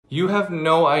You have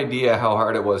no idea how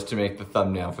hard it was to make the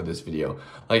thumbnail for this video.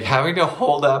 Like having to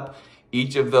hold up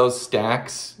each of those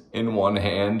stacks in one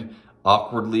hand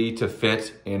awkwardly to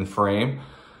fit in frame.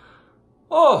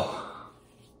 Oh,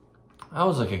 that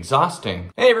was like exhausting.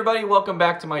 Hey everybody, welcome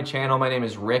back to my channel. My name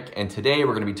is Rick and today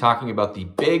we're gonna be talking about the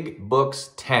big books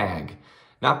tag.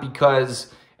 Not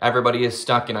because everybody is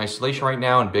stuck in isolation right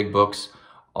now and big books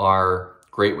are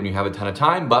great when you have a ton of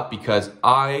time, but because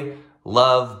I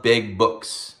love big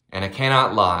books. And I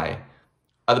cannot lie.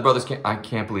 Other brothers can't. I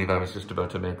can't believe I was just about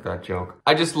to make that joke.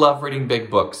 I just love reading big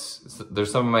books. They're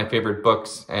some of my favorite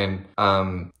books, and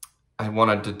I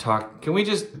wanted to talk. Can we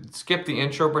just skip the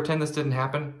intro, pretend this didn't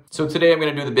happen? So today I'm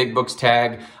gonna do the big books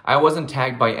tag. I wasn't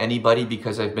tagged by anybody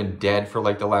because I've been dead for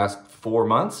like the last 4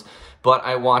 months, but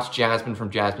I watched Jasmine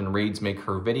from Jasmine Reads make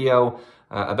her video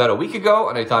about a week ago,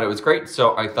 and I thought it was great,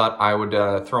 so I thought I would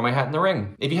throw my hat in the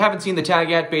ring. If you haven't seen the tag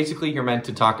yet, basically you're meant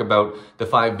to talk about the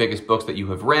 5 biggest books that you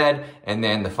have read, and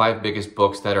then the 5 biggest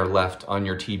books that are left on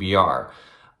your TBR.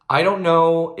 I don't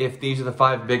know if these are the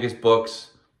 5 biggest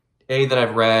books, A, that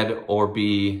I've read, or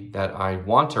B, that I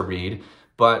want to read,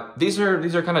 but these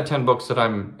are kind of 10 books that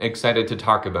I'm excited to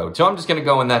talk about. So I'm just gonna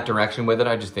go in that direction with it.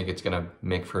 I just think it's gonna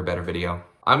make for a better video.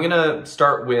 I'm gonna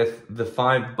start with the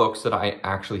 5 books that I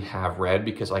actually have read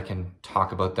because I can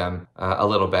talk about them a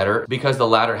little better. Because the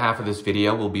latter half of this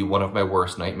video will be one of my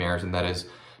worst nightmares, and that is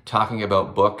talking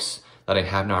about books that I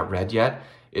have not read yet.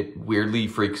 It weirdly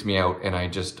freaks me out, and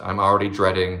I'm already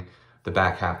dreading the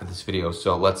back half of this video.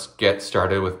 So let's get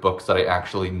started with books that I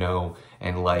actually know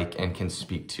and like and can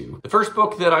speak to. The first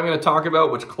book that I'm gonna talk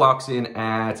about, which clocks in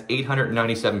at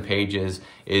 897 pages,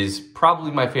 is probably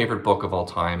my favorite book of all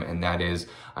time, and that is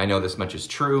I Know This Much Is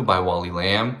True by Wally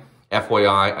Lamb.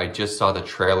 FYI, I just saw the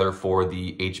trailer for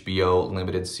the HBO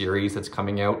limited series that's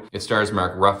coming out. It stars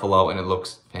Mark Ruffalo and it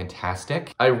looks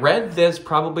fantastic. I read this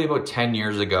probably about 10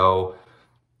 years ago,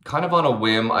 kind of on a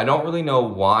whim. I don't really know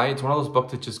why. It's one of those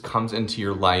books that just comes into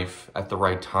your life at the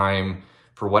right time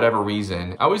for whatever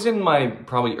reason. I was in my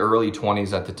probably early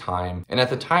 20s at the time, and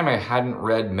at the time I hadn't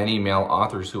read many male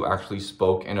authors who actually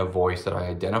spoke in a voice that I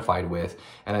identified with.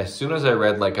 And as soon as I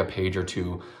read like a page or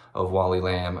two of Wally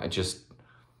Lamb,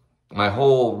 my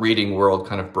whole reading world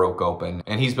kind of broke open.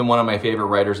 And he's been one of my favorite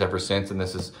writers ever since, and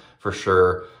this is for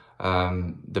sure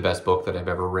the best book that I've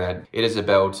ever read. It is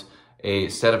about a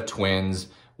set of twins,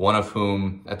 one of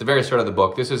whom, at the very start of the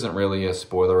book, this isn't really a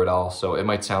spoiler at all, so it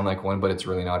might sound like one, but it's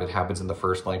really not. It happens in the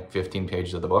first like 15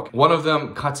 pages of the book. One of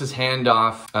them cuts his hand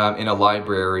off in a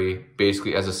library,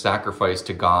 basically as a sacrifice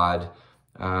to God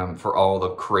for all the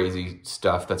crazy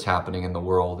stuff that's happening in the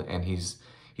world, and he's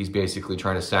basically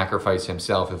trying to sacrifice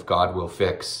himself if God will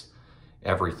fix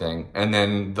everything. And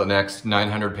then the next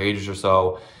 900 pages or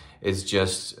so is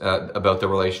just about the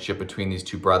relationship between these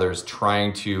two brothers,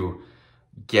 trying to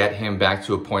get him back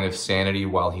to a point of sanity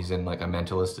while he's in like a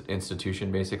mental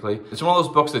institution, basically. It's one of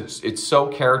those books that it's so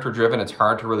character driven, it's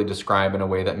hard to really describe in a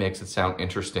way that makes it sound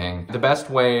interesting. The best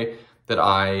way that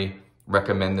I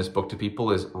recommend this book to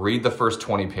people is read the first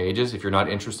 20 pages. If you're not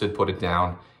interested, put it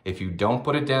down. If you don't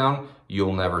put it down,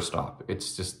 you'll never stop.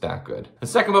 It's just that good. The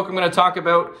second book I'm gonna talk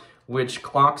about, which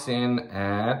clocks in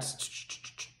at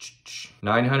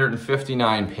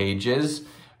 959 pages,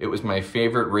 it was my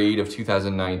favorite read of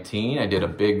 2019. I did a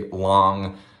big,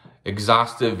 long,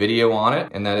 exhaustive video on it,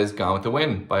 and that is Gone with the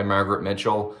Wind by Margaret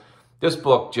Mitchell. This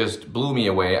book just blew me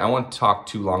away. I won't talk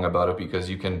too long about it because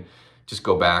you can just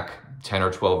go back 10 or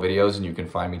 12 videos and you can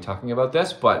find me talking about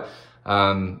this, but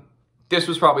this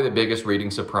was probably the biggest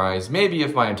reading surprise, maybe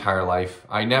of my entire life.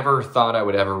 I never thought I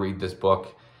would ever read this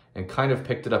book and kind of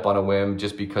picked it up on a whim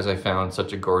just because I found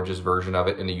such a gorgeous version of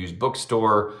it in a used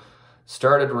bookstore.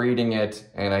 Started reading it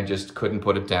and I just couldn't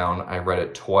put it down. I read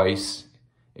it twice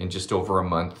in just over a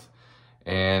month.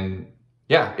 And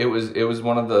yeah, it was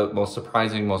one of the most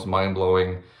surprising, most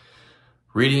mind-blowing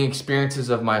reading experiences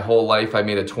of my whole life. I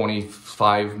made a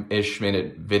 25-ish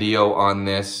minute video on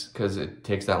this because it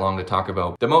takes that long to talk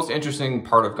about. The most interesting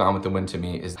part of Gone with the Wind to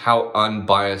me is how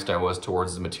unbiased I was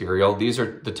towards the material. These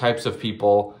are the types of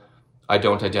people I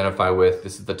don't identify with.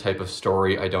 This is the type of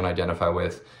story I don't identify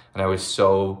with. And I was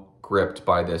so gripped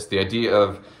by this. The idea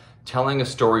of telling a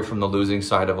story from the losing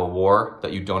side of a war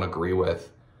that you don't agree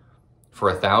with for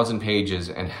 1,000 pages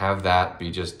and have that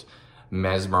be just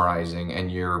mesmerizing,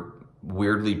 and you're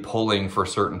weirdly pulling for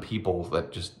certain people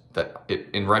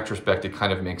in retrospect, it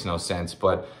kind of makes no sense,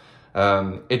 but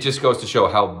it just goes to show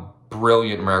how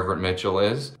brilliant Margaret Mitchell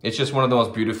is. It's just one of the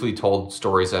most beautifully told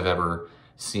stories I've ever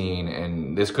scene,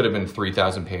 and this could have been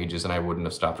 3,000 pages and I wouldn't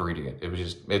have stopped reading it.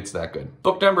 It's that good.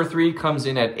 Book number 3 comes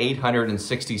in at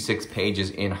 866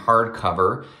 pages in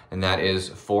hardcover, and that is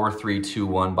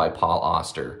 4321 by Paul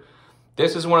Auster.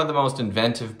 This is one of the most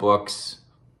inventive books,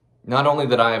 not only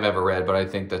that I have ever read, but I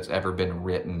think that's ever been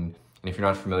written. And if you're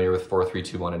not familiar with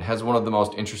 4321, it has one of the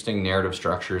most interesting narrative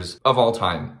structures of all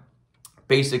time.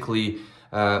 Basically,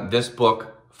 this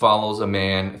book follows a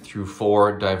man through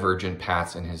 4 divergent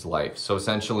paths in his life. So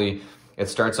essentially, it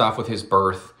starts off with his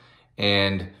birth,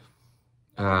 and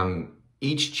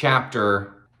each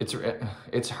chapter,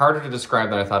 it's harder to describe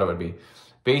than I thought it would be.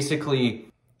 Basically,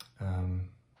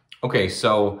 okay,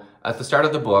 so at the start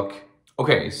of the book,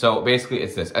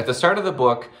 it's this. At the start of the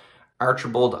book,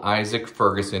 Archibald Isaac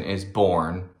Ferguson is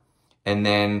born, and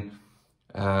then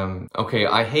okay,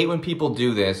 I hate when people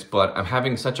do this, but I'm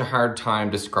having such a hard time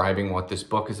describing what this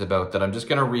book is about that I'm just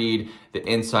going to read the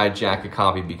inside jacket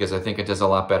copy because I think it does a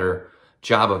lot better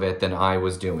job of it than I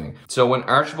was doing. So when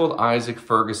Archibald Isaac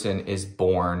Ferguson is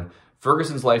born,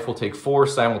 Ferguson's life will take 4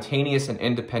 simultaneous and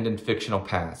independent fictional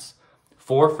paths.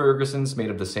 4 Fergusons made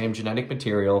of the same genetic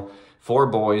material, 4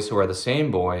 boys who are the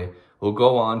same boy, will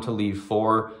go on to lead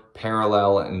 4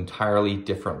 parallel and entirely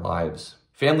different lives.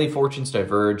 Family fortunes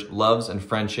diverge, loves and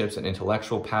friendships and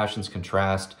intellectual passions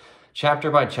contrast. Chapter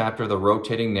by chapter, the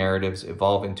rotating narratives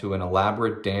evolve into an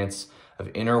elaborate dance of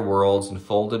inner worlds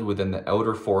enfolded within the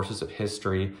outer forces of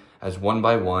history as one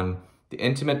by one, the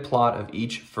intimate plot of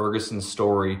each Ferguson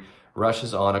story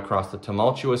rushes on across the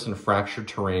tumultuous and fractured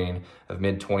terrain of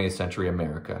mid-20th century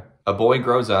America. A boy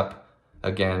grows up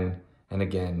again and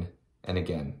again and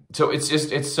again. So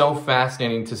it's so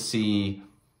fascinating to see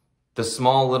the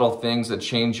small little things that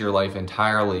change your life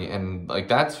entirely. And like,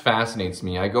 that fascinates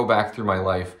me. I go back through my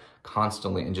life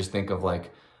constantly and just think of like,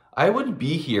 I wouldn't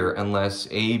be here unless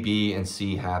A, B, and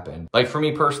C happened. Like for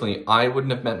me personally, I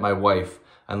wouldn't have met my wife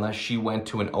unless she went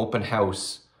to an open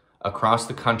house across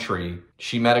the country.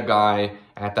 She met a guy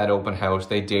at that open house.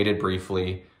 They dated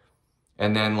briefly.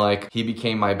 And then like, he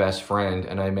became my best friend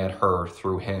and I met her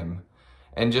through him.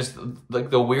 And just like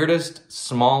the weirdest,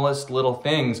 smallest little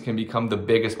things can become the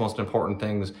biggest, most important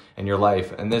things in your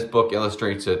life. And this book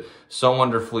illustrates it so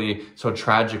wonderfully, so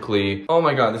tragically. Oh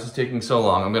my God, this is taking so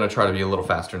long. I'm gonna try to be a little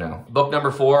faster now. Book number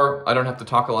 4, I don't have to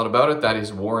talk a lot about it. That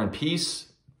is War and Peace.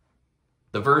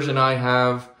 The version I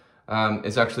have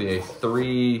is actually it's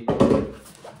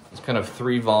kind of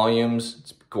 3 volumes.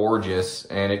 It's gorgeous.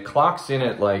 And it clocks in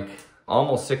at like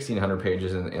almost 1,600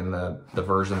 pages in the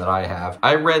version that I have.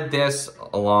 I read this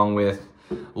along with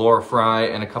Laura Fry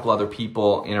and a couple other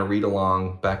people in a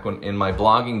read-along back when in my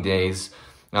blogging days.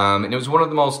 And it was one of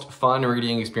the most fun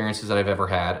reading experiences that I've ever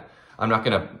had. I'm not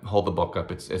gonna hold the book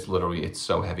up, it's literally, it's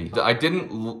so heavy. I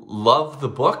didn't love the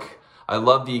book. I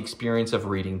loved the experience of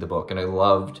reading the book, and I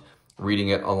loved reading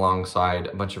it alongside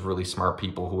a bunch of really smart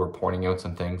people who were pointing out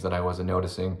some things that I wasn't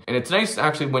noticing. And it's nice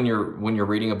actually when you're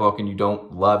reading a book and you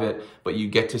don't love it, but you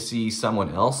get to see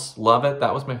someone else love it.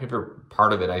 That was my favorite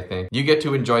part of it, I think. You get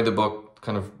to enjoy the book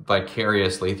kind of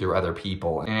vicariously through other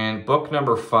people. And book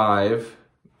number 5,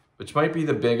 which might be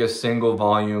the biggest single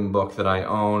volume book that I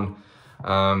own,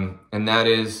 and that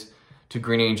is To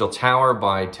Green Angel Tower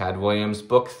by Tad Williams,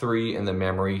 book 3 in the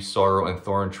Memory, Sorrow, and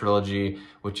Thorn trilogy,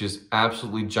 which is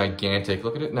absolutely gigantic.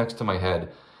 Look at it next to my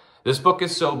head. This book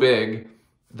is so big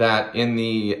that in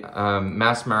the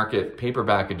mass market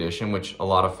paperback edition, which a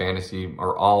lot of fantasy,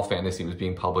 or all fantasy, was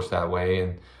being published that way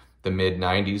in the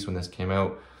mid-90s when this came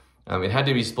out, it had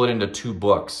to be split into 2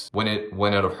 books when it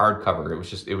went out of hardcover.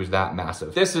 It was that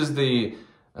massive. This is the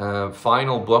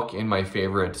final book in my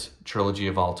favorite trilogy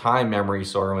of all time, Memory,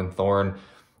 Sorrow, and Thorn.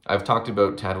 I've talked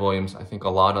about Tad Williams, I think, a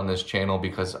lot on this channel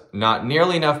because not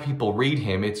nearly enough people read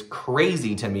him. It's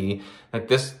crazy to me that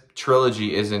this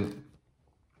trilogy isn't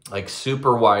like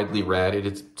super widely read. It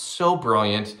is so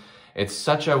brilliant. It's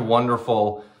such a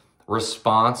wonderful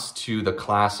response to the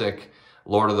classic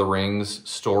Lord of the Rings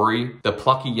story. The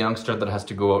plucky youngster that has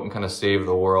to go out and kind of save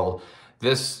the world.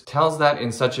 This tells that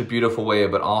in such a beautiful way,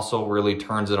 but also really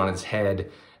turns it on its head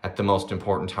at the most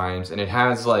important times. And it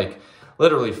has like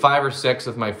literally 5 or 6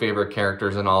 of my favorite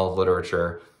characters in all of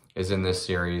literature is in this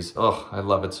series. Oh, I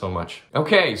love it so much.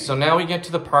 Okay, so now we get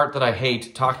to the part that I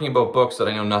hate, talking about books that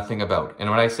I know nothing about. And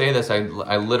when I say this, I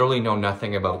literally know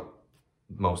nothing about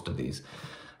most of these.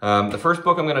 The first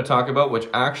book I'm gonna talk about, which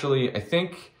actually I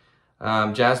think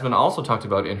Jasmine also talked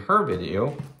about in her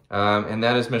video, and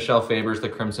that is Michelle Faber's The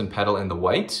Crimson Petal and the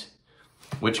White,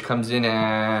 which comes in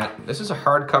at, this is a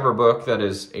hardcover book that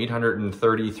is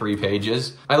 833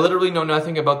 pages. I literally know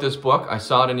nothing about this book. I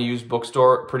saw it in a used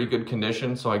bookstore, pretty good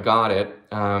condition, so I got it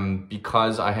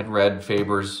because I had read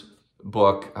Faber's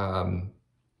book,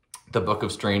 The Book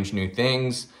of Strange New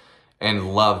Things,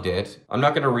 and loved it. I'm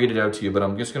not gonna read it out to you, but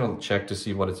I'm just gonna check to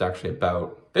see what it's actually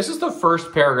about. This is the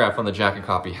first paragraph on the jacket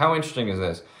copy. How interesting is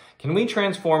this? Can we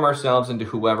transform ourselves into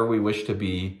whoever we wish to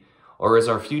be, or is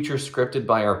our future scripted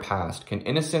by our past? Can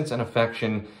innocence and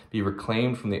affection be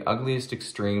reclaimed from the ugliest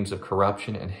extremes of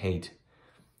corruption and hate?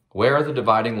 Where are the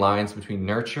dividing lines between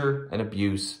nurture and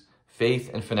abuse, faith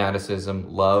and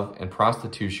fanaticism, love and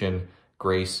prostitution,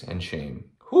 grace and shame?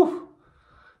 Whew.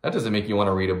 That doesn't make you want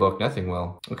to read a book, nothing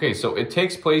will. Okay, so it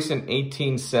takes place in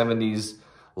 1870s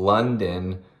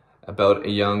London about a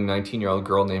young 19-year-old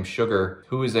girl named Sugar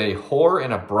who is a whore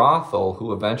in a brothel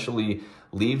who eventually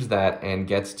leaves that and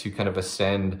gets to kind of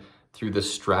ascend through the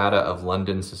strata of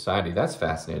London society. That's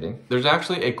fascinating. There's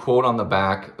actually a quote on the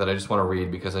back that I just want to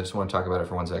read because I just want to talk about it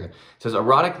for 1 second. It says,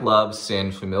 erotic love,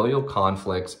 sin, familial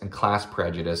conflicts, and class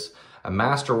prejudice, a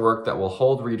masterwork that will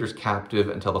hold readers captive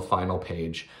until the final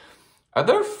page. Are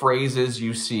there phrases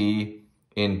you see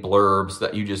in blurbs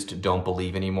that you just don't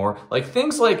believe anymore? Like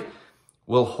things like,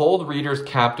 will hold readers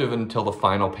captive until the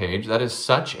final page. That is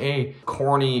such a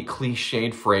corny,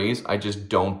 cliched phrase. I just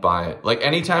don't buy it. Like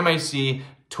anytime I see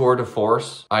tour de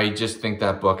force, I just think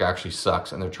that book actually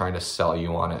sucks and they're trying to sell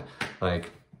you on it.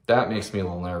 Like that makes me a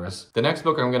little nervous. The next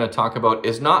book I'm gonna talk about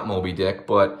is not Moby Dick,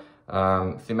 but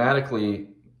thematically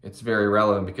it's very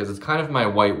relevant because it's kind of my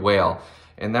white whale.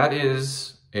 And that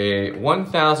is a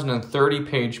 1,030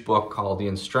 page book called The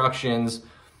Instructions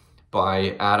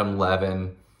by Adam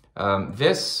Levin.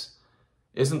 This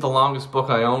isn't the longest book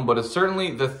I own, but it's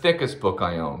certainly the thickest book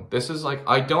I own. This is like,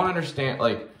 I don't understand,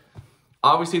 like,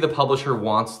 obviously the publisher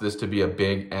wants this to be a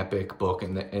big epic book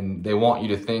and they want you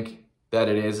to think that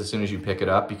it is as soon as you pick it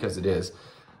up because it is.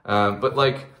 But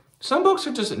like, some books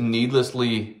are just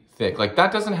needlessly thick. Like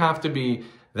that doesn't have to be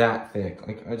that thick.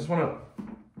 Like I just wanna,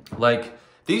 like,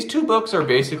 these two books are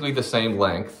basically the same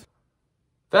length.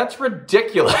 That's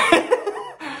ridiculous.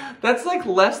 That's like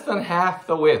less than half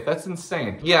the width. That's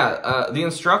insane. Yeah, The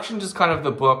Instructions is kind of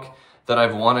the book that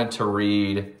I've wanted to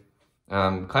read,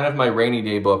 kind of my rainy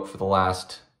day book for the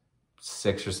last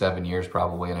 6 or 7 years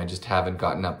probably, and I just haven't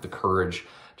gotten up the courage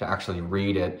to actually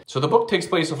read it. So the book takes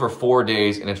place over 4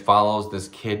 days and it follows this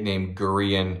kid named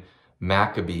Gurion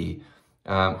Maccabee,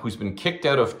 who's been kicked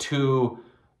out of 2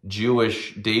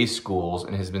 Jewish day schools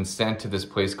and has been sent to this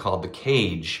place called the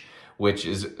Cage, which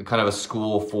is kind of a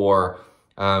school for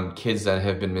kids that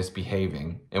have been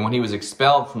misbehaving. And when he was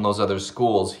expelled from those other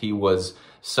schools, he was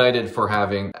cited for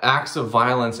having acts of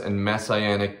violence and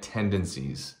messianic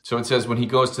tendencies. So it says when he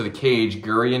goes to the Cage,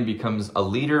 Gurion becomes a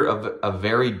leader of a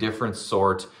very different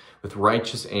sort with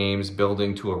righteous aims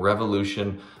building to a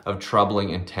revolution of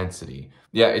troubling intensity.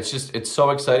 Yeah, it's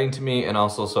so exciting to me and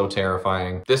also so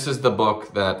terrifying. This is the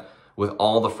book that, with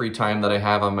all the free time that I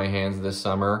have on my hands this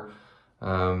summer,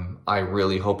 I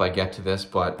really hope I get to this,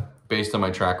 but based on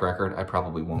my track record, I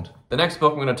probably won't. The next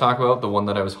book I'm gonna talk about, the one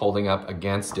that I was holding up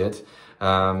against it,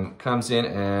 comes in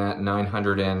at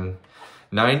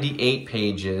 998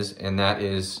 pages, and that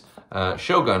is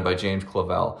Shogun by James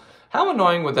Clavell. How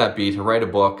annoying would that be to write a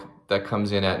book that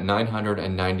comes in at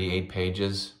 998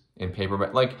 pages in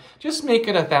paperback? Like, just make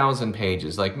it 1,000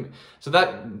 pages. Like, so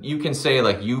that you can say,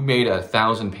 like, you made a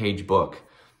 1,000-page book.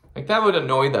 Like, that would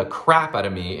annoy the crap out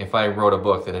of me if I wrote a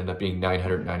book that ended up being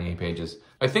 998 pages.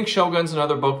 I think Shogun's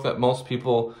another book that most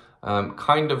people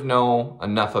kind of know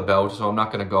enough about, so I'm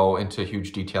not going to go into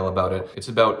huge detail about it. It's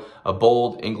about a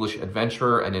bold English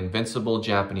adventurer, an invincible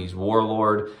Japanese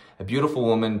warlord, a beautiful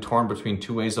woman torn between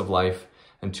 2 ways of life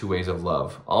and 2 ways of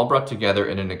love, all brought together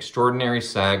in an extraordinary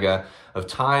saga of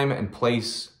time and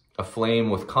place,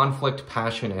 aflame with conflict,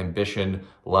 passion, ambition,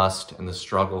 lust, and the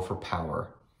struggle for power.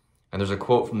 And there's a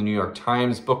quote from the New York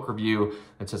Times book review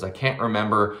that says, "I can't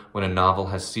remember when a novel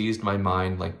has seized my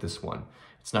mind like this one.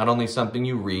 It's not only something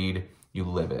you read, you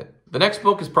live it." The next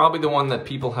book is probably the one that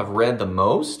people have read the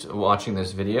most watching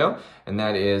this video, and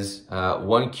that is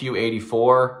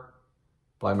 1Q84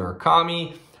 by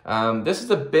Murakami. This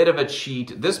is a bit of a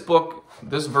cheat. This book,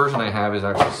 this version I have is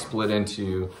actually split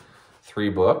into 3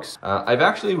 books. I've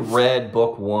actually read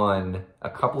book 1 a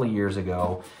couple of years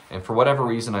ago, and for whatever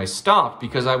reason I stopped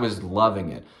because I was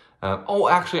loving it. Oh,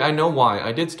 actually, I know why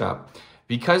I did stop.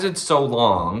 Because it's so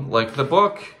long, like the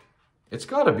book, it's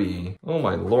gotta be, oh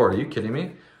my Lord, are you kidding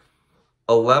me?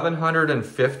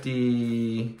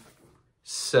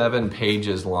 1,157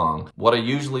 pages long. What I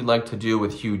usually like to do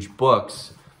with huge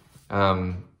books,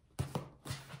 I'm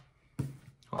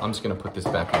just gonna put this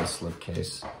back in the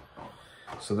slipcase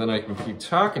so then I can keep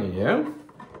talking to you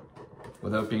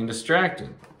without being distracted.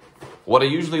 What I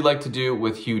usually like to do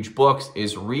with huge books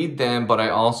is read them, but I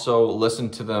also listen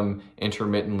to them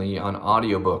intermittently on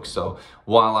audiobooks. So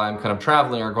while I'm kind of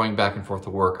traveling or going back and forth to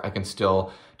work, I can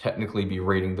still technically be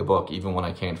reading the book even when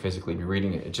I can't physically be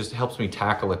reading it. It just helps me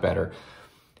tackle it better.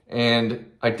 And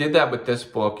I did that with this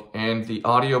book, and the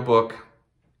audiobook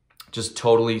just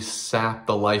totally sapped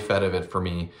the life out of it for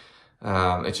me.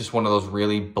 It's just one of those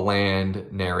really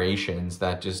bland narrations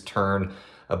that just turn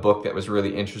a book that was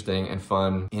really interesting and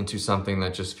fun into something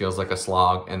that just feels like a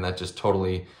slog, and that just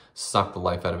totally sucked the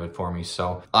life out of it for me.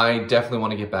 So I definitely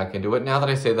want to get back into it. Now that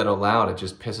I say that out loud, it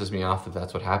just pisses me off that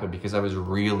that's what happened, because I was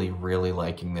really, really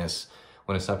liking this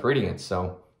when I stopped reading it.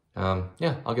 So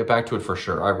yeah, I'll get back to it for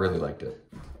sure. I really liked it.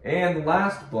 And the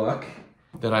last book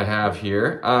that I have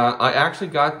here, I actually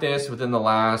got this within the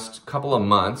last couple of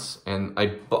months, and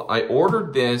I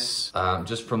ordered this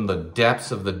just from the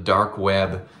depths of the dark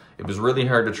web. It was really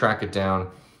hard to track it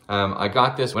down. I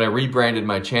got this when I rebranded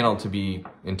my channel to be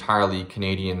entirely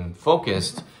Canadian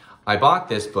focused. I bought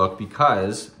this book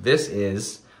because this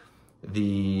is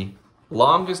the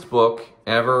longest book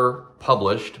ever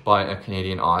published by a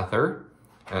Canadian author,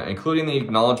 including the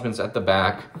acknowledgements at the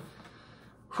back.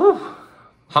 Whew.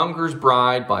 Hunger's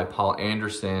Bride by Paul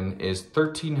Anderson is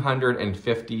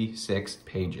 1,356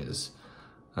 pages.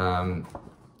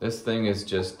 This thing is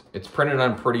just, it's printed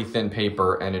on pretty thin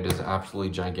paper, and it is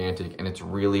absolutely gigantic, and it's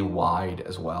really wide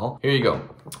as well. Here you go.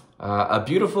 A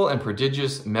beautiful and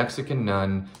prodigious Mexican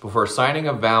nun, before signing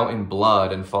a vow in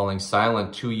blood and falling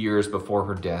silent 2 years before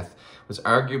her death, was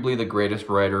arguably the greatest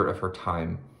writer of her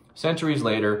time. Centuries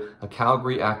later, a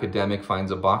Calgary academic finds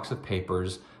a box of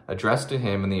papers addressed to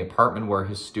him in the apartment where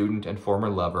his student and former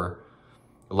lover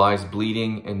lies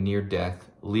bleeding and near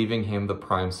death, leaving him the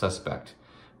prime suspect.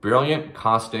 Brilliant,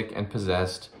 caustic, and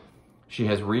possessed, she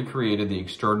has recreated the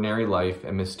extraordinary life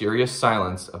and mysterious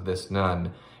silence of this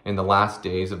nun in the last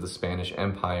days of the Spanish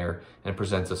Empire, and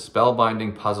presents a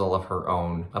spellbinding puzzle of her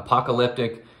own.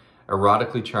 Apocalyptic,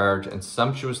 erotically charged, and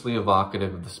sumptuously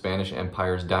evocative of the Spanish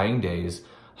Empire's dying days,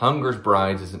 Hunger's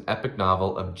Bride is an epic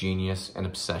novel of genius and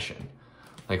obsession.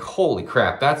 Like, holy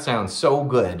crap, that sounds so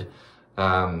good.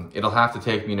 It'll have to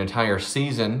take me an entire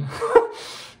season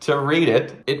to read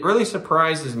it. It really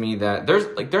surprises me that there's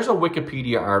a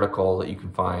Wikipedia article that you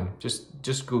can find.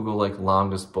 Just Google like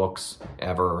longest books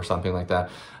ever or something like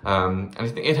that. And I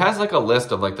think it has like a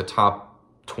list of like the top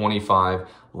 25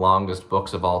 longest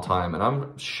books of all time. And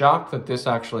I'm shocked that this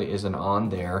actually isn't on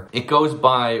there. It goes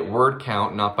by word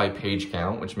count, not by page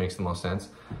count, which makes the most sense.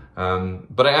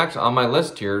 But I actually, on my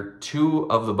list here, 2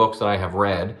 of the books that I have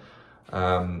read,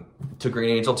 To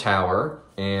Green Angel Tower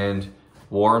and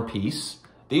War and Peace.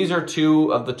 These are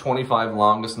 2 of the 25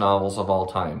 longest novels of all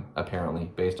time, apparently,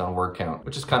 based on word count,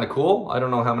 which is kind of cool. I don't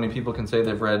know how many people can say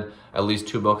they've read at least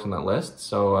 2 books on that list,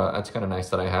 so that's kind of nice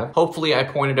that I have. Hopefully, I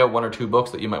pointed out 1 or 2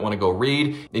 books that you might want to go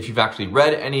read. If you've actually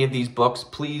read any of these books,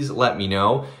 please let me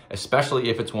know, especially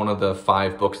if it's one of the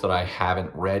 5 books that I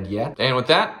haven't read yet. And with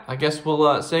that, I guess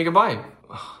we'll say goodbye.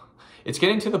 It's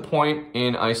getting to the point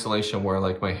in isolation where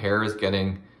like my hair is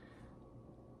getting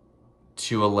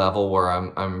to a level where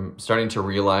I'm starting to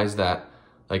realize that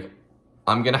like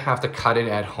I'm gonna have to cut it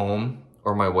at home,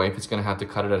 or my wife is gonna have to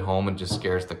cut it at home, and just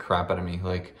scares the crap out of me.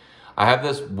 Like, I have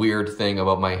this weird thing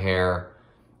about my hair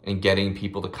and getting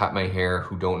people to cut my hair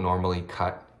who don't normally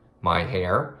cut my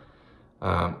hair,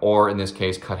 or in this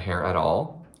case, cut hair at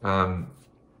all.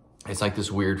 It's like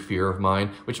this weird fear of mine,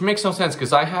 which makes no sense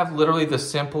because I have literally the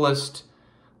simplest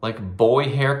like boy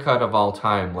haircut of all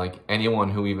time. Like,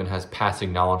 anyone who even has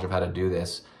passing knowledge of how to do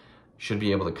this should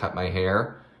be able to cut my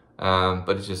hair.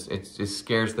 But it just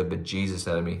scares the bejesus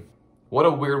out of me. What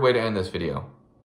a weird way to end this video.